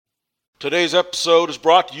Today's episode is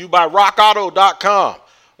brought to you by RockAuto.com.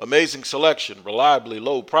 Amazing selection, reliably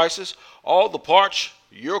low prices, all the parts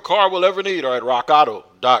your car will ever need are at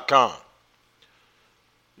RockAuto.com.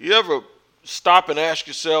 You ever stop and ask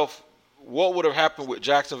yourself what would have happened with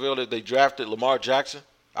Jacksonville if they drafted Lamar Jackson?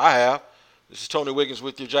 I have. This is Tony Wiggins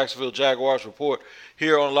with your Jacksonville Jaguars report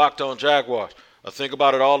here on Locked On Jaguars. I think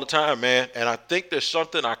about it all the time, man, and I think there's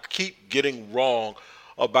something I keep getting wrong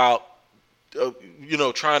about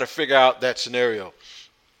trying to figure out that scenario.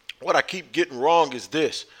 What I keep getting wrong is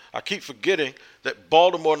this. I keep forgetting that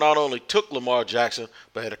Baltimore not only took Lamar Jackson,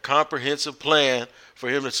 but had a comprehensive plan for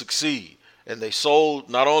him to succeed. And they sold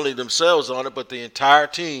not only themselves on it, but the entire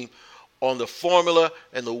team on the formula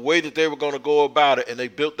and the way that they were going to go about it. And they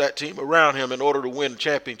built that team around him in order to win a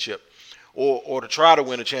championship or to try to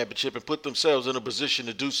win a championship and put themselves in a position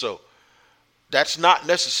to do so. That's not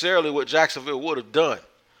necessarily what Jacksonville would have done.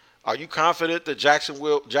 Are you confident that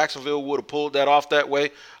Jacksonville would have pulled that off that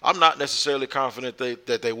way? I'm not necessarily confident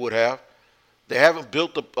that they would have. They haven't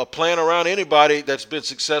built a plan around anybody that's been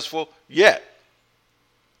successful yet.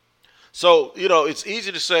 So, it's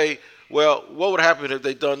easy to say, well, what would happen if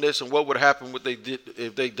they done this and what would happen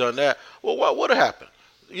if they done that? Well, what would have happened?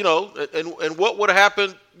 And what would have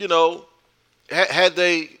happened, had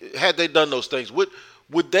they done those things?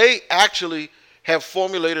 Would they actually have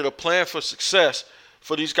formulated a plan for success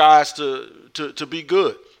for these guys to be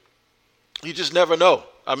good? You just never know.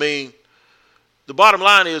 I mean, the bottom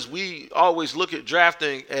line is we always look at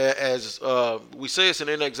drafting as we say it's an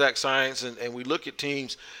inexact science, and we look at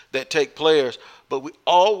teams that take players, but we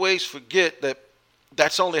always forget that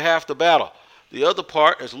that's only half the battle. The other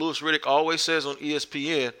part, as Louis Riddick always says on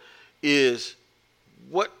ESPN, is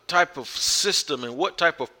what type of system and what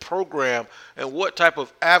type of program and what type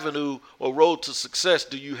of avenue or road to success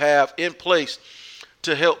do you have in place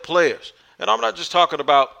to help players. And I'm not just talking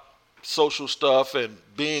about social stuff and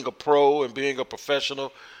being a pro and being a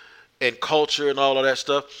professional and culture and all of that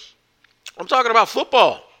stuff. I'm talking about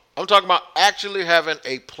football. I'm talking about actually having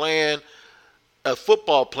a plan, a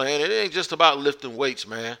football plan. It ain't just about lifting weights,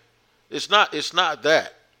 man. It's not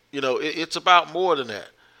that. It's about more than that.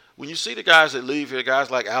 When you see the guys that leave here, guys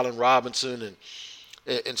like Allen Robinson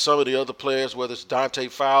and some of the other players, whether it's Dante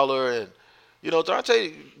Fowler and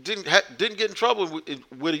Dante didn't get in trouble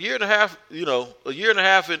with a year and a half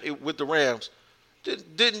with the Rams.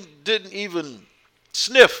 Didn't even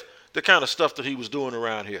sniff the kind of stuff that he was doing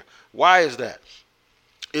around here. Why is that?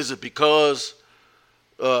 Is it because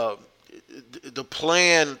the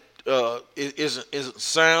plan isn't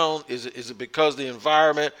sound? Is it because the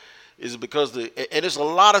environment? Is it because and there's a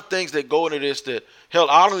lot of things that go into this that, hell,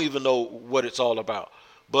 I don't even know what it's all about.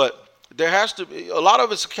 But there has to be a lot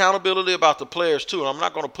of it's accountability about the players too, and I'm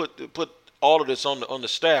not going to put all of this on the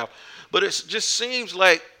staff, but it just seems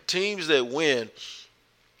like teams that win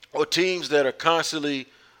or teams that are constantly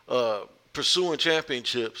pursuing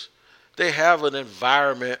championships, they have an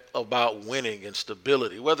environment about winning and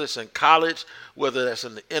stability. Whether it's in college, whether that's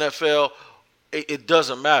in the NFL, it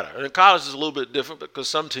doesn't matter. And in college is a little bit different because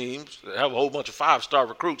some teams have a whole bunch of 5-star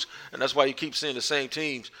recruits, and that's why you keep seeing the same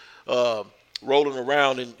teams rolling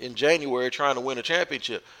around in January trying to win a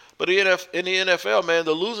championship. But in the NFL, man,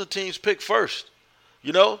 the losing teams pick first.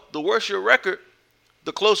 The worse your record,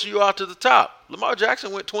 the closer you are to the top. Lamar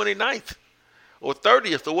Jackson went 29th or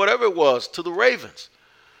 30th or whatever it was to the Ravens.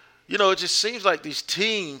 It just seems like these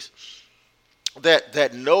teams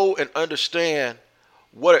that know and understand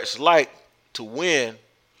what it's like to win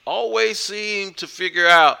always seem to figure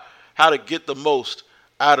out how to get the most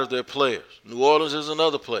out of their players. New Orleans is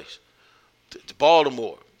another place.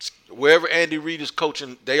 Baltimore, wherever Andy Reid is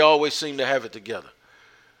coaching, they always seem to have it together.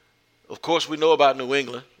 Of course, we know about New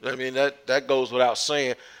England. I mean, that goes without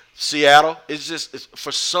saying. Seattle, it's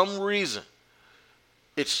for some reason,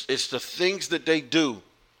 it's the things that they do.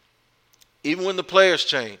 Even when the players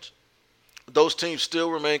change, those teams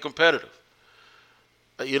still remain competitive.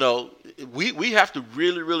 We have to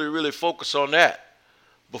really, really, really focus on that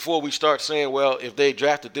before we start saying, well, if they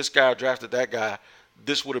drafted this guy or drafted that guy,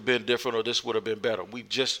 this would have been different or this would have been better. We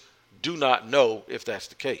just do not know if that's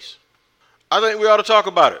the case. I think we ought to talk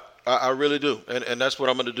about it. I really do. And that's what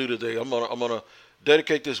I'm going to do today. I'm going to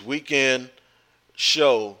dedicate this weekend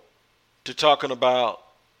show to talking about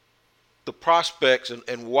the prospects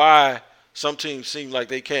and why some teams seem like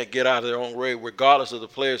they can't get out of their own way regardless of the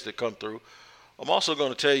players that come through. I'm also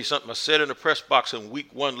going to tell you something I said in the press box in week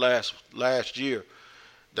 1 last year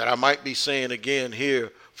that I might be saying again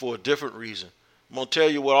here for a different reason. I'm going to tell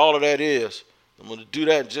you what all of that is. I'm going to do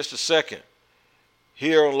that in just a second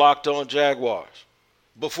here on Locked On Jaguars.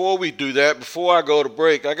 Before we do that, before I go to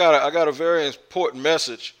break, I got a very important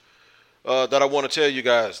message that I want to tell you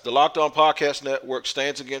guys. The Locked On Podcast Network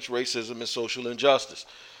stands against racism and social injustice.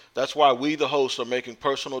 That's why we, the hosts, are making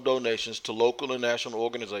personal donations to local and national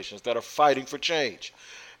organizations that are fighting for change.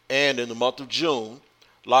 And in the month of June,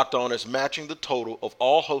 Locked On is matching the total of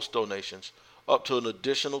all host donations up to an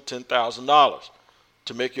additional $10,000.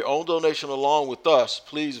 To make your own donation along with us,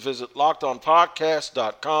 please visit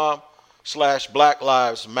lockedonpodcast.com/Black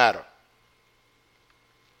Lives Matter.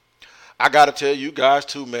 I got to tell you guys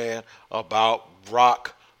too, man, about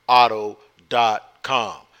rockauto.com.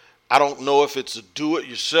 I don't know if it's a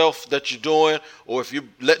do-it-yourself that you're doing or if you're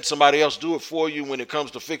letting somebody else do it for you when it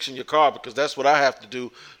comes to fixing your car, because that's what I have to do.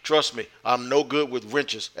 Trust me, I'm no good with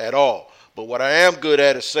wrenches at all. But what I am good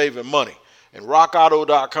at is saving money. And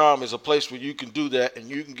rockauto.com is a place where you can do that, and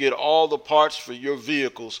you can get all the parts for your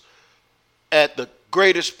vehicles at the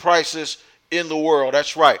greatest prices in the world.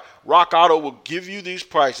 That's right. Rock Auto will give you these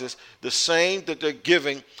prices the same that they're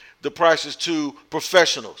giving the prices to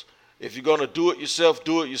professionals. If you're going to do it yourself,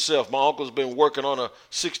 do it yourself. My uncle's been working on a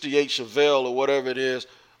 68 Chevelle or whatever it is,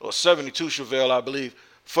 or 72 Chevelle, I believe,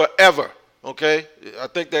 forever. Okay? I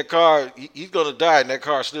think that car, he's going to die, and that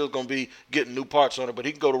car is still going to be getting new parts on it, but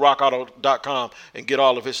he can go to rockauto.com and get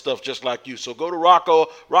all of his stuff just like you. So go to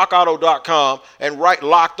rockauto.com and write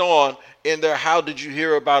Locked On in their How Did You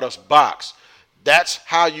Hear About Us box. That's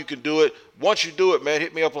how you can do it. Once you do it, man,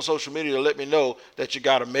 hit me up on social media to let me know that you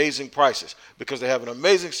got amazing prices, because they have an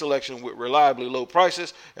amazing selection with reliably low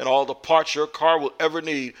prices and all the parts your car will ever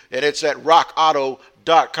need, and it's at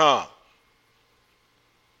rockauto.com.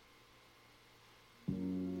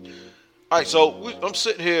 All right, so I'm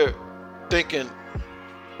sitting here thinking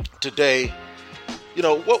today, you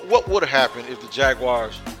know, what would have happened if the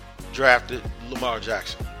Jaguars drafted Lamar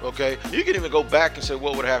Jackson? Okay, you can even go back and say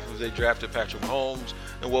what would have happened if they drafted Patrick Mahomes,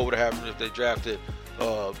 and what would have happened if they drafted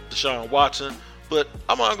Deshaun Watson. But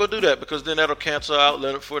I'm not going to do that, because then that'll cancel out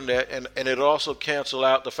Leonard Fournette, and it'll also cancel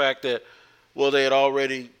out the fact that, well, they had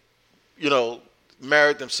already,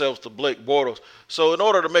 married themselves to Blake Bortles. So in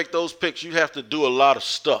order to make those picks, you have to do a lot of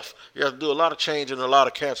stuff. You have to do a lot of change and a lot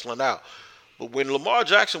of canceling out. But when Lamar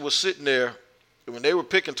Jackson was sitting there, when they were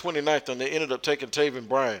picking 29th and they ended up taking Taven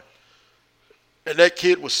Bryan, and that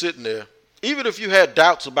kid was sitting there, even if you had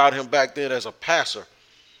doubts about him back then as a passer,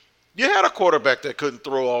 you had a quarterback that couldn't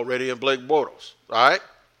throw already in Blake Bortles, all right?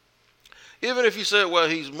 Even if you said, well,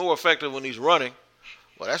 he's more effective when he's running,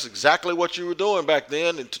 well, that's exactly what you were doing back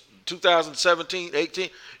then in 2017, 18.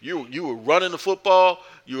 You were running the football.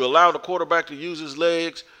 You were allowing the quarterback to use his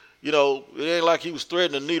legs. It ain't like he was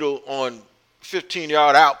threading a needle on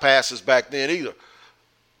 15-yard out passes back then either.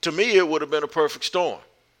 To me, it would have been a perfect storm.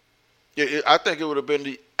 I think it would have been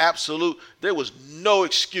the absolute. There was no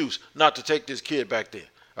excuse not to take this kid back then.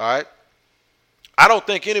 All right. I don't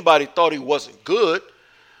think anybody thought he wasn't good.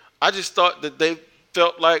 I just thought that they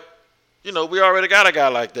felt like, we already got a guy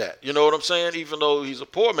like that. You know what I'm saying? Even though he's a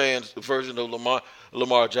poor man's version of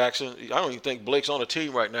Lamar Jackson. I don't even think Blake's on a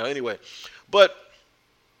team right now anyway. But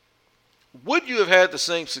would you have had the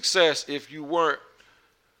same success if you weren't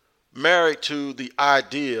married to the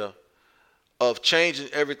idea of changing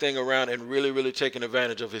everything around and really, really taking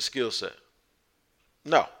advantage of his skill set?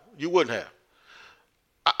 No, you wouldn't have.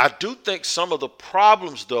 I do think some of the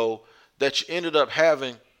problems, though, that you ended up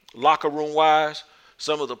having locker room wise,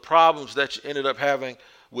 some of the problems that you ended up having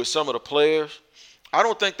with some of the players, I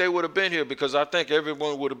don't think they would have been here, because I think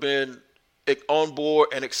everyone would have been on board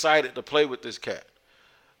and excited to play with this cat.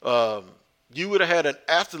 You would have had an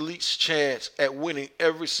athlete's chance at winning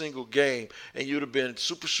every single game, and you'd have been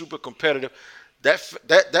super, super competitive.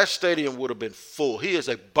 That stadium would have been full. He is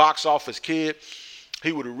a box office kid.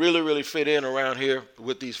 He would have really, really fit in around here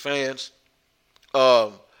with these fans.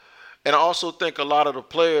 And I also think a lot of the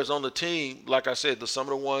players on the team, like I said, some of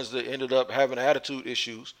the ones that ended up having attitude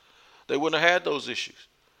issues, they wouldn't have had those issues.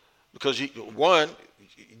 Because,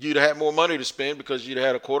 you'd have had more money to spend, because you'd have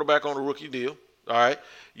had a quarterback on a rookie deal. All right.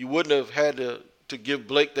 You wouldn't have had to give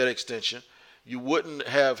Blake that extension. You wouldn't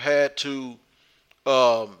have had to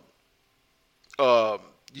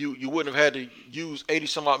you wouldn't have had to use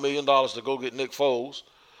 $80-some-odd million to go get Nick Foles,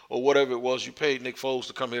 or whatever it was you paid Nick Foles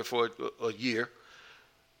to come here for a year.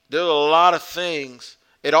 There are a lot of things.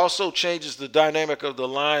 It also changes the dynamic of the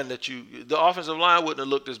line the offensive line wouldn't have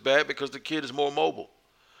looked as bad, because the kid is more mobile.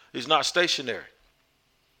 He's not stationary.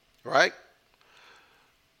 Right?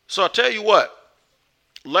 So I'll tell you what.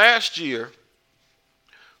 Last year,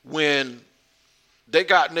 when they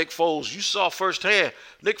got Nick Foles, you saw firsthand,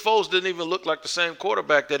 Nick Foles didn't even look like the same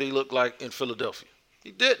quarterback that he looked like in Philadelphia.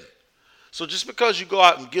 He didn't. So just because you go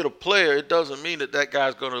out and get a player, it doesn't mean that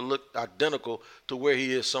guy's going to look identical to where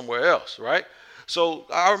he is somewhere else, right? So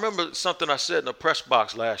I remember something I said in the press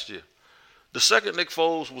box last year. The second Nick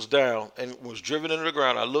Foles was down and was driven into the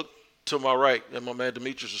ground, I looked to my right, and my man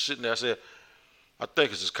Demetrius was sitting there. I said, I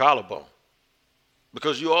think it's his collarbone.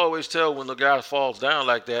 Because you always tell when the guy falls down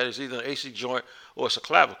like that, it's either an AC joint or it's a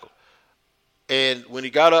clavicle. And when he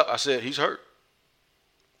got up, I said, he's hurt.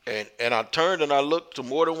 And I turned and I looked to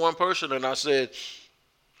more than one person, and I said,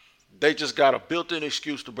 they just got a built-in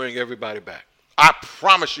excuse to bring everybody back. I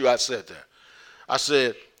promise you I said that. I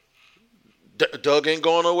said, Doug ain't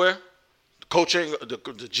going nowhere. Coach ain't, the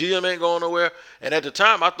GM ain't going nowhere. And at the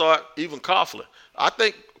time, I thought even Coughlin. I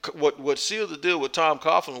think what sealed the deal with Tom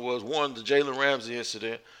Coughlin was, one, the Jalen Ramsey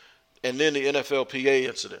incident, and then the NFLPA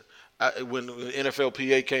incident. When the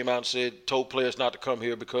NFLPA came out and told players not to come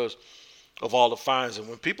here because of all the fines. And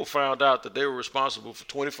when people found out that they were responsible for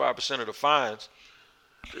 25% of the fines,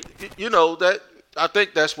 that I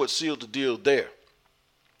think that's what sealed the deal there.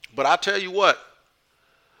 But I tell you what,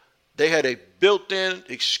 they had a built-in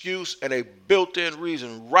excuse and a built-in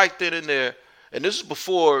reason right then and there. And this is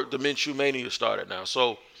before the Minshew Mania started now.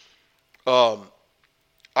 So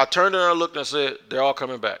I turned and I looked and I said, they're all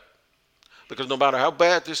coming back. Because no matter how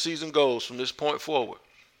bad this season goes from this point forward,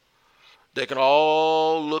 they can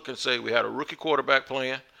all look and say we had a rookie quarterback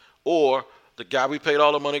playing, or the guy we paid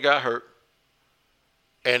all the money got hurt,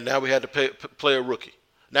 and now we had to play a rookie.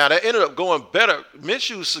 Now, that ended up going better.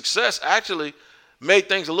 Minshew's success actually made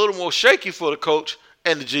things a little more shaky for the coach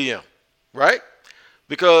and the GM, right?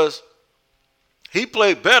 Because he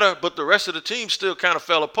played better, but the rest of the team still kind of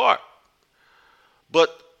fell apart.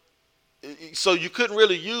 But so you couldn't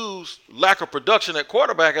really use lack of production at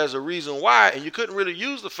quarterback as a reason why, and you couldn't really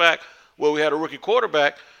use the fact, well, we had a rookie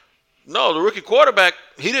quarterback. No, the rookie quarterback,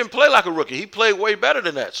 he didn't play like a rookie. He played way better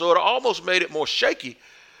than that. So it almost made it more shaky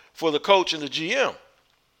for the coach and the GM.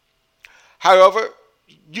 However,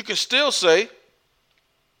 you can still say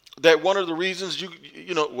that one of the reasons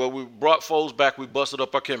we brought Foles back, we busted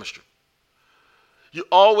up our chemistry. You're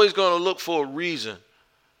always going to look for a reason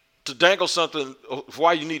to dangle something for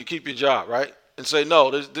why you need to keep your job, right? And say,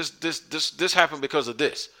 no, this happened because of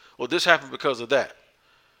this, or this happened because of that.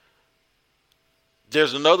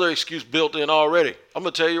 There's another excuse built in already. I'm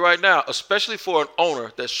going to tell you right now, especially for an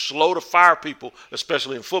owner that's slow to fire people,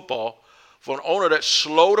 especially in football, for an owner that's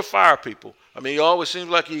slow to fire people. I mean, he always seems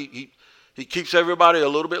like he keeps everybody a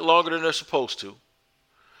little bit longer than they're supposed to.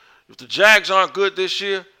 If the Jags aren't good this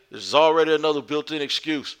year, there's already another built-in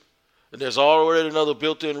excuse. And there's already another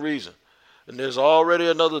built-in reason. And there's already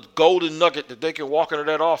another golden nugget that they can walk into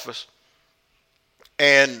that office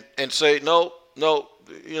and say, no,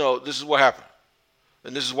 this is what happened.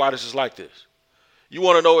 And this is why this is like this. You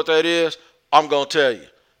want to know what that is? I'm going to tell you.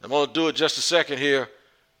 I'm going to do it just a second here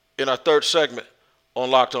in our third segment on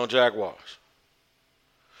Locked On Jaguars.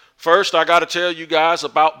 First, I got to tell you guys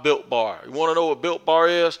about Built Bar. You want to know what Built Bar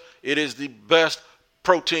is? It is the best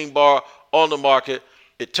protein bar on the market.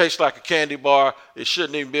 It tastes like a candy bar. It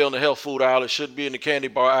shouldn't even be on the health food aisle. It shouldn't be in the candy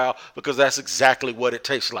bar aisle, because that's exactly what it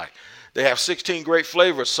tastes like. They have 16 great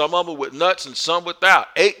flavors, some of them with nuts and some without.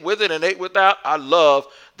 8 with it and 8 without. I love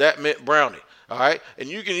that mint brownie, all right? And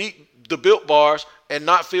you can eat the Built Bars and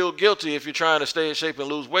not feel guilty if you're trying to stay in shape and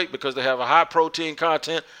lose weight, because they have a high protein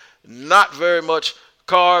content, not very much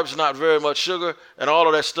carbs, not very much sugar, and all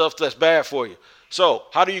of that stuff that's bad for you. So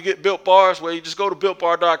how do you get Built Bars? Well, you just go to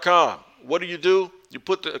BuiltBar.com. What do? You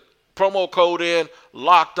put the promo code in,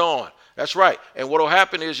 Locked On. That's right. And what will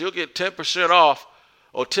happen is you'll get 10% off,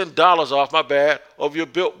 or $10 off, of your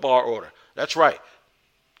Built Bar order. That's right.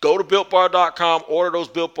 Go to BuiltBar.com, order those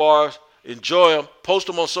Built Bars, enjoy them, post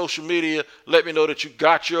them on social media, let me know that you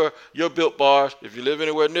got your Built Bars. If you live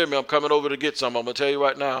anywhere near me, I'm coming over to get some. I'm going to tell you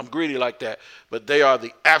right now, I'm greedy like that. But they are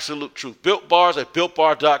the absolute truth. Built Bars at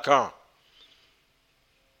BuiltBar.com.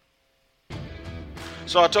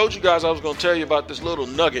 So I told you guys I was going to tell you about this little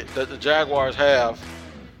nugget that the Jaguars have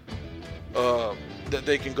that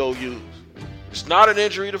they can go use. It's not an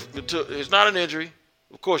injury. It's not an injury.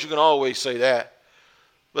 Of course, you can always say that.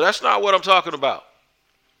 But that's not what I'm talking about.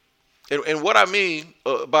 And what I mean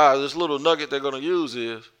by this little nugget they're going to use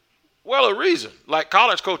is, well, a reason. Like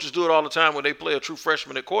college coaches do it all the time when they play a true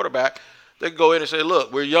freshman at quarterback. They can go in and say,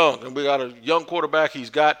 look, we're young, and we got a young quarterback. He's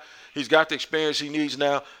got the experience he needs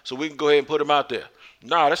now, so we can go ahead and put him out there.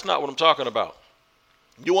 No, that's not what I'm talking about.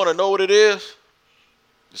 You want to know what it is?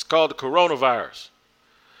 It's called the coronavirus.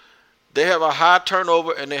 They have a high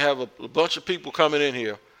turnover, and they have a bunch of people coming in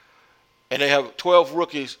here, and they have 12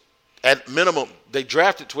 rookies at minimum. They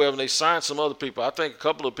drafted 12, and they signed some other people. I think a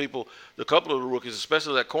couple of the rookies,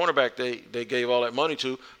 especially that cornerback they gave all that money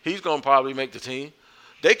to, he's going to probably make the team.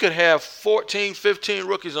 They could have 14, 15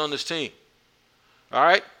 rookies on this team. All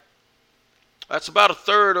right? That's about a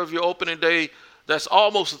third of your opening day. That's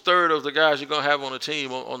almost a third of the guys you're going to have on the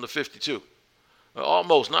team on the 52.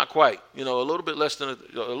 Almost, not quite. A little bit less than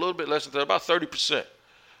that, about 30%.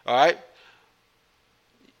 All right?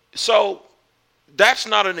 So that's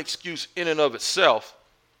not an excuse in and of itself,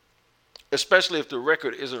 especially if the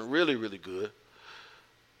record isn't really, really good.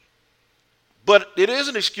 But it is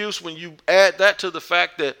an excuse when you add that to the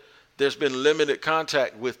fact that there's been limited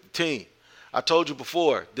contact with the team. I told you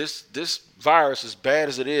before, this virus, as bad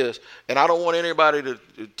as it is, and I don't want anybody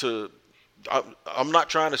I'm not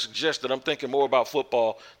trying to suggest that I'm thinking more about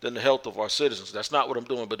football than the health of our citizens. That's not what I'm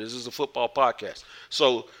doing, but this is a football podcast.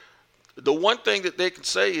 So the one thing that they can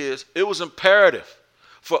say is it was imperative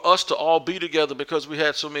for us to all be together because we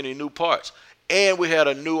had so many new parts. And we had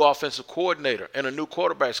a new offensive coordinator and a new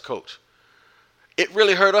quarterbacks coach. It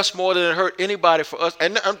really hurt us more than it hurt anybody for us.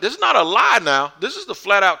 And this is not a lie now. This is the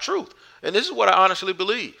flat out truth. And this is what I honestly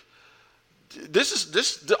believe.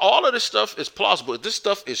 All of this stuff is plausible. This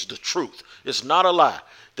stuff is the truth. It's not a lie.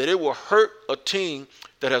 That it will hurt a team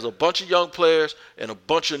that has a bunch of young players and a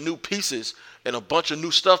bunch of new pieces and a bunch of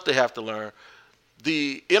new stuff they have to learn.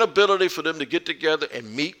 The inability for them to get together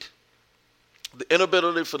and meet, the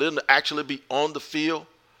inability for them to actually be on the field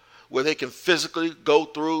where they can physically go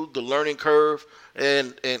through the learning curve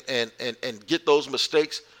and get those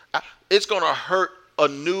mistakes, it's going to hurt a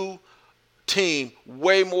new team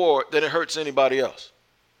way more than it hurts anybody else.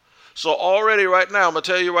 So already right now, I'm going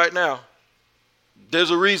to tell you right now,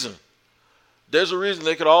 there's a reason. There's a reason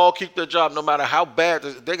they could all keep their job no matter how bad.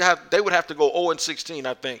 They would have to go 0-16,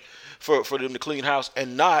 I think, for them to clean house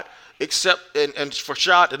and not accept, and for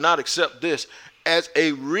Shad to not accept this as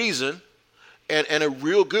a reason and a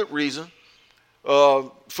real good reason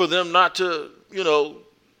for them not to,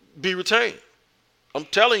 be retained. I'm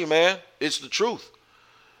telling you, man, it's the truth.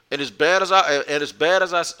 And as bad as I,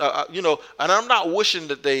 and I'm not wishing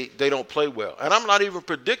that they don't play well. And I'm not even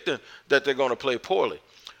predicting that they're going to play poorly.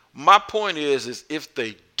 My point is if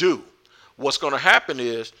they do, what's going to happen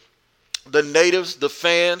is the natives, the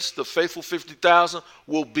fans, the faithful 50,000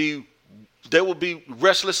 will be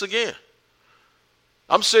restless again.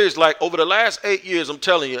 I'm serious. Like over the last 8 years, I'm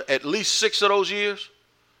telling you, at least 6 of those years,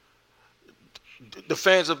 the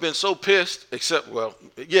fans have been so pissed,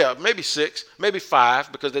 maybe 6, maybe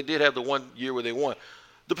 5, because they did have the 1 year where they won.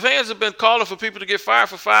 The fans have been calling for people to get fired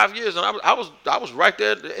for 5 years, and I was right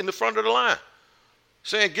there in the front of the line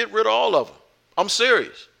saying get rid of all of them. I'm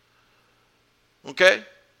serious. Okay?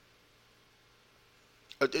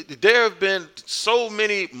 There have been so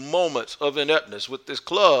many moments of ineptness with this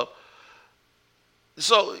club.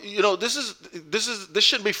 So, this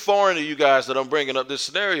shouldn't be foreign to you guys that I'm bringing up this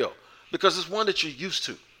scenario. Because it's one that you're used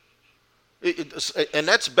to. And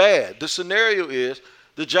that's bad. The scenario is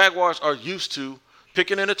the Jaguars are used to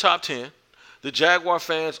picking in the top 10. The Jaguar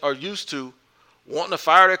fans are used to wanting to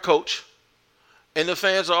fire their coach. And the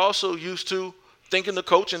fans are also used to thinking the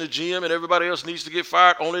coach and the GM and everybody else needs to get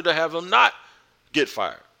fired only to have them not get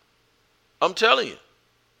fired. I'm telling you.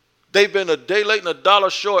 They've been a day late and a dollar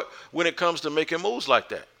short when it comes to making moves like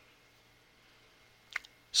that.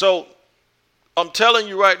 So I'm telling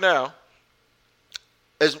you right now,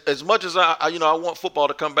 as much as I want football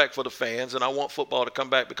to come back for the fans, and I want football to come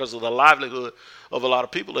back because of the livelihood of a lot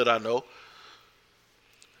of people that I know,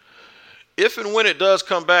 if and when it does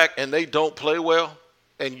come back and they don't play well,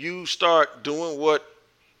 and you start doing what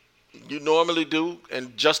you normally do,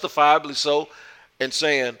 and justifiably so, and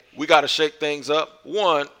saying we got to shake things up,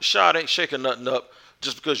 one, Shad ain't shaking nothing up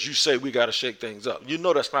just because you say we got to shake things up. You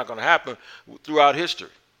know that's not going to happen throughout history.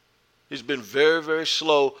 He's been very, very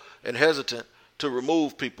slow and hesitant to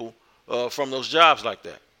remove people from those jobs like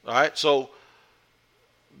that. All right, so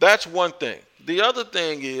that's one thing. The other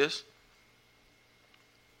thing is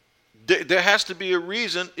there has to be a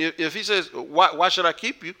reason. If he says, why should I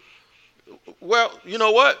keep you? Well, you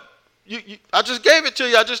know what? I just gave it to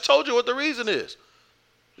you. I just told you what the reason is.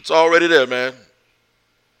 It's already there, man.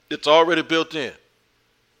 It's already built in.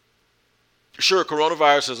 Sure,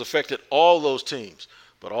 coronavirus has affected all those teams,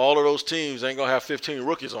 but all of those teams ain't going to have 15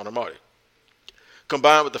 rookies on them, are they?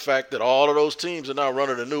 Combined with the fact that all of those teams are now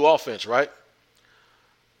running a new offense, right?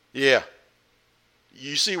 Yeah.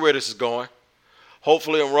 You see where this is going.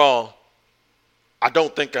 Hopefully I'm wrong. I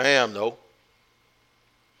don't think I am, though.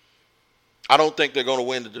 I don't think they're going to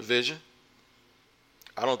win the division.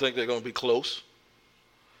 I don't think they're going to be close.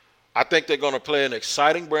 I think they're going to play an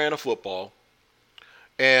exciting brand of football.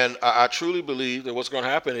 And I truly believe that what's going to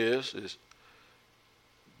happen is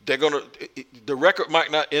they're going to, the record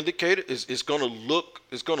might not indicate it. It's going to look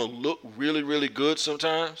really, really good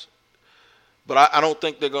sometimes. but I don't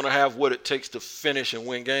think they're going to have what it takes to finish and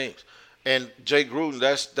win games. And Jay Gruden,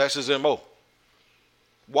 that's his MO.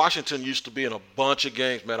 Washington used to be in a bunch of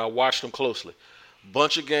games, man. I watched them closely.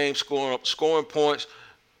 Bunch of games, scoring points,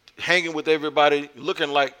 hanging with everybody, looking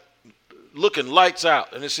lights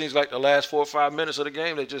out. And it seems like the last 4 or 5 minutes of the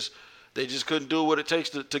game, they just couldn't do what it takes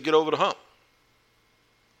to get over the hump.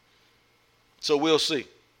 So we'll see.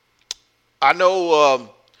 I know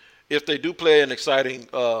if they do play an exciting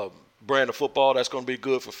brand of football, that's going to be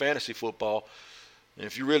good for fantasy football. And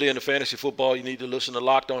if you're really into fantasy football, you need to listen to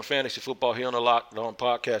Locked On Fantasy Football here on the Locked On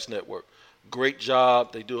Podcast Network. Great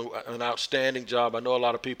job. They do an outstanding job. I know a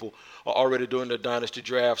lot of people are already doing their dynasty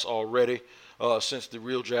drafts already since the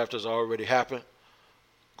real draft has already happened.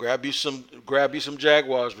 Grab you some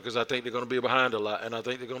Jaguars because I think they're going to be behind a lot, and I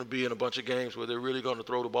think they're going to be in a bunch of games where they're really going to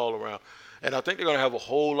throw the ball around. And I think they're going to have a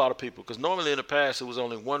whole lot of people because normally in the past it was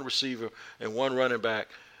only one receiver and one running back,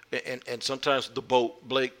 and sometimes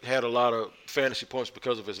Blake had a lot of fantasy points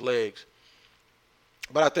because of his legs.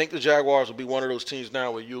 But I think the Jaguars will be one of those teams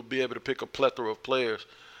now where you'll be able to pick a plethora of players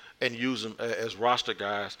and use them as roster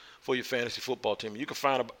guys for your fantasy football team. You can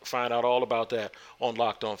find out all about that on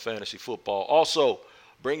Locked On Fantasy Football. Also,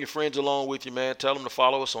 bring your friends along with you, man. Tell them to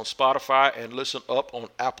follow us on Spotify and listen up on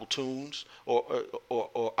Apple Tunes or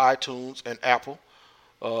iTunes and Apple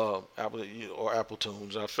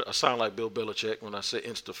Tunes. I sound like Bill Belichick when I say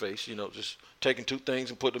Instaface, just taking two things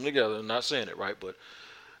and put them together and not saying it right, but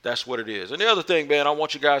that's what it is. And the other thing, man, I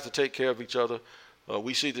want you guys to take care of each other.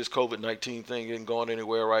 We see this COVID-19 thing isn't going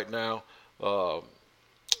anywhere right now.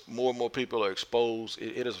 More and more people are exposed.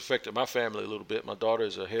 It has affected my family a little bit. My daughter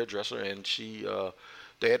is a hairdresser, and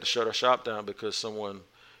they had to shut her shop down because someone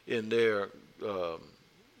in there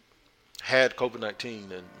had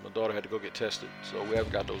COVID-19, and my daughter had to go get tested. So we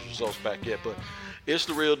haven't got those results back yet. But it's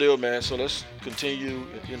the real deal, man. So let's continue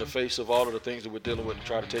in the face of all of the things that we're dealing with and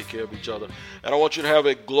try to take care of each other. And I want you to have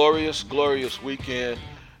a glorious, glorious weekend.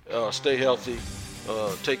 Stay healthy.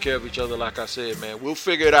 Take care of each other, like I said, man. We'll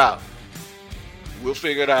figure it out.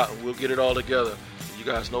 And we'll get it all together. You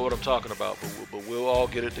guys know what I'm talking about, but we'll all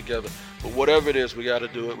get it together. But whatever it is, we got to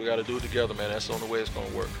do it. We got to do it together, man. That's the only way it's going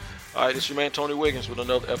to work. All right, it's your man Tony Wiggins with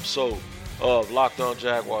another episode of Locked On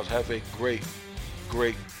Jaguars. Have a great,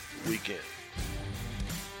 great weekend.